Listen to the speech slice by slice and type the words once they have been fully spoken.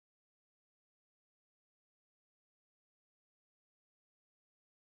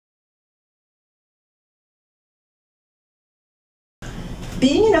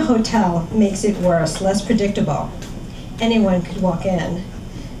Being in a hotel makes it worse, less predictable. Anyone could walk in.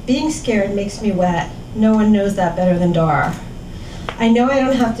 Being scared makes me wet. No one knows that better than Dar. I know I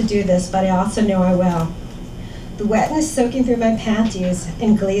don't have to do this, but I also know I will. The wetness soaking through my panties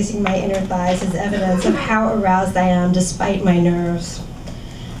and glazing my inner thighs is evidence of how aroused I am despite my nerves.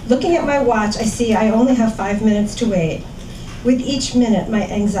 Looking at my watch, I see I only have 5 minutes to wait. With each minute, my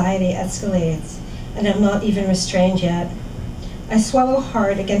anxiety escalates, and I'm not even restrained yet. I swallow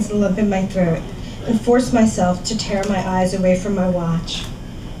hard against the lump in my throat and force myself to tear my eyes away from my watch.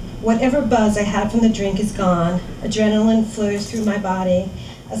 Whatever buzz I had from the drink is gone. Adrenaline flows through my body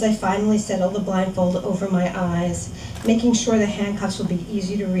as I finally settle the blindfold over my eyes, making sure the handcuffs will be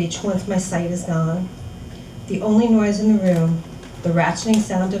easy to reach once my sight is gone. The only noise in the room, the ratcheting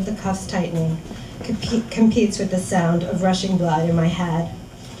sound of the cuffs tightening, competes with the sound of rushing blood in my head.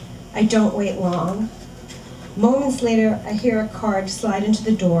 I don't wait long. Moments later, I hear a card slide into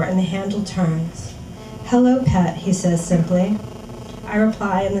the door and the handle turns. "Hello, pet," he says simply. I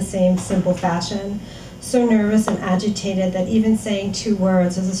reply in the same simple fashion, so nervous and agitated that even saying 2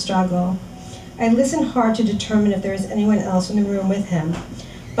 words is a struggle. I listen hard to determine if there is anyone else in the room with him,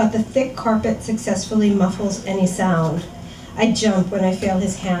 but the thick carpet successfully muffles any sound. I jump when I feel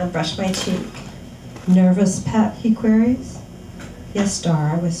his hand brush my cheek. "Nervous, pet?" he queries. "Yes,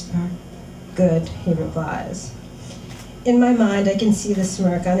 Dar," I whisper. "Good," he replies. In my mind, I can see the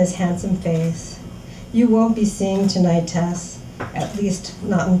smirk on his handsome face. "You won't be seeing tonight, Tess. At least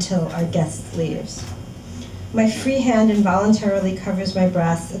not until our guest leaves." My free hand involuntarily covers my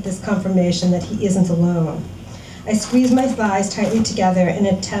breasts at this confirmation that he isn't alone. I squeeze my thighs tightly together in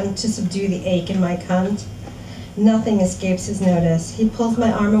an attempt to subdue the ache in my cunt. Nothing escapes his notice. He pulls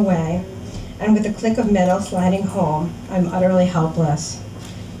my arm away, and with a click of metal sliding home, I'm utterly helpless.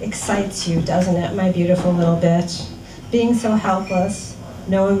 Excites you, doesn't it, my beautiful little bitch? Being so helpless,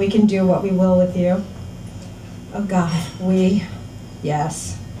 knowing we can do what we will with you. Oh God,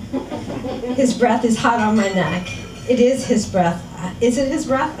 yes. His breath is hot on my neck. It is his breath. Is it his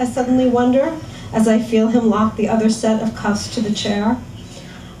breath, I suddenly wonder, as I feel him lock the other set of cuffs to the chair.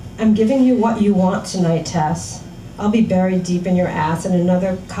 "I'm giving you what you want tonight, Tess. I'll be buried deep in your ass and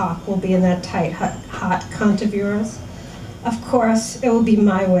another cock will be in that tight, hot cunt of yours. Of course, it will be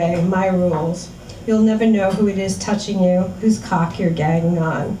my way, my rules. You'll never know who it is touching you, whose cock you're gagging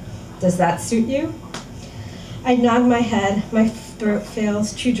on. Does that suit you?" I nod my head. My throat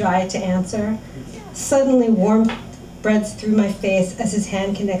feels too dry to answer. Suddenly, warmth spreads through my face as his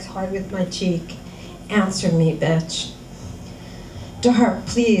hand connects hard with my cheek. "Answer me, bitch." "Dar,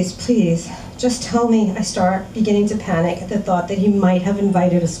 please, please, just tell me," I start, beginning to panic at the thought that he might have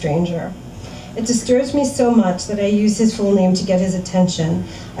invited a stranger. It disturbs me so much that I use his full name to get his attention.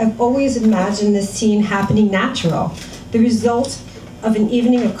 I've always imagined this scene happening natural, the result of an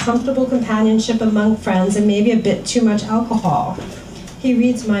evening of comfortable companionship among friends and maybe a bit too much alcohol. He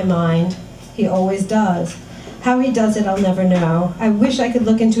reads my mind. He always does. How he does it, I'll never know. I wish I could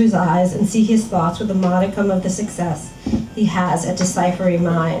look into his eyes and see his thoughts with a modicum of the success he has at deciphering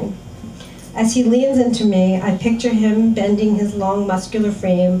mine. As he leans into me, I picture him bending his long muscular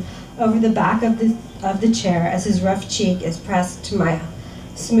frame over the back of the chair as his rough cheek is pressed to my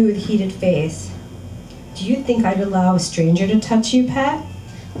smooth, heated face. "Do you think I'd allow a stranger to touch you, pet?"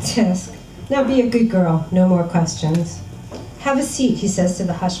 "Tess, now be a good girl, no more questions." "Have a seat," he says to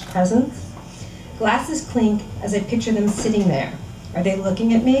the hushed presence. Glasses clink as I picture them sitting there. Are they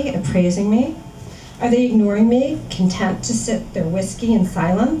looking at me, appraising me? Are they ignoring me, content to sip their whiskey in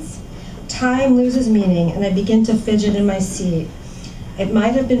silence? Time loses meaning, and I begin to fidget in my seat. It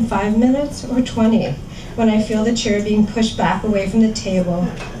might have been 5 minutes or 20 when I feel the chair being pushed back away from the table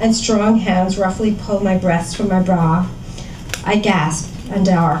and strong hands roughly pull my breasts from my bra. I gasp, and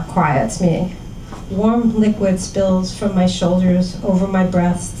Dar quiets me. Warm liquid spills from my shoulders over my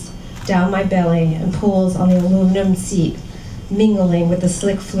breasts, down my belly, and pools on the aluminum seat, mingling with the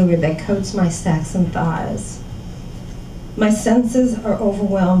slick fluid that coats my sex and thighs. My senses are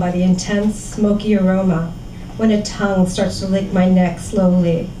overwhelmed by the intense, smoky aroma when a tongue starts to lick my neck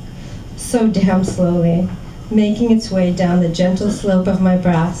slowly, so damn slowly, making its way down the gentle slope of my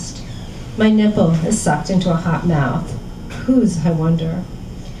breast. My nipple is sucked into a hot mouth. Whose, I wonder?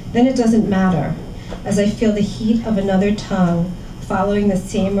 Then it doesn't matter, as I feel the heat of another tongue following the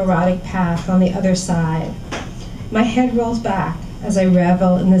same erotic path on the other side. My head rolls back as I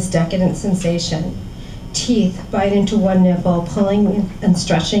revel in this decadent sensation. Teeth bite into one nipple, pulling and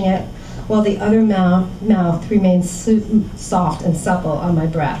stretching it, while the other mouth remains soft and supple on my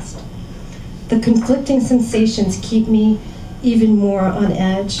breast. The conflicting sensations keep me even more on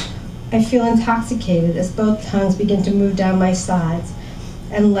edge. I feel intoxicated as both tongues begin to move down my sides,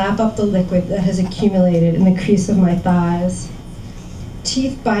 and lap up the liquid that has accumulated in the crease of my thighs.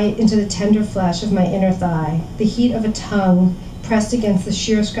 Teeth bite into the tender flesh of my inner thigh. The heat of a tongue pressed against the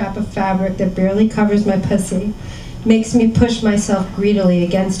sheer scrap of fabric that barely covers my pussy makes me push myself greedily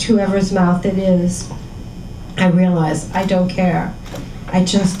against whoever's mouth it is. I realize I don't care. I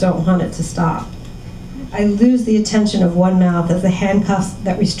just don't want it to stop. I lose the attention of one mouth as the handcuffs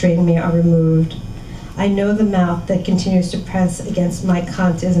that restrain me are removed. I know the mouth that continues to press against my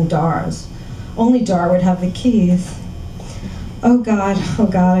cunt isn't Dar's. Only Dar would have the keys. Oh God,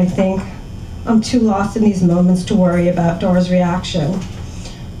 I think. I'm too lost in these moments to worry about Dar's reaction.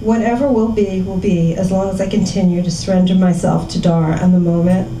 Whatever will be, as long as I continue to surrender myself to Dar and the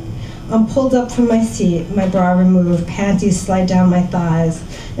moment. I'm pulled up from my seat, my bra removed, panties slide down my thighs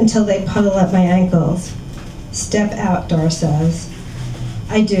until they puddle at my ankles. Step out, Dar says.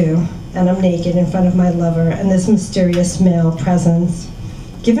 I do, and I'm naked in front of my lover and this mysterious male presence.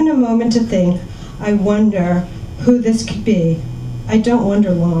 Given a moment to think, I wonder who this could be. I don't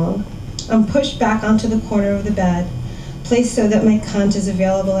wonder long. I'm pushed back onto the corner of the bed, placed so that my cunt is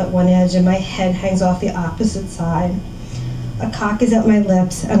available at one edge and my head hangs off the opposite side. A cock is at my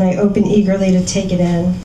lips, and I open eagerly to take it in.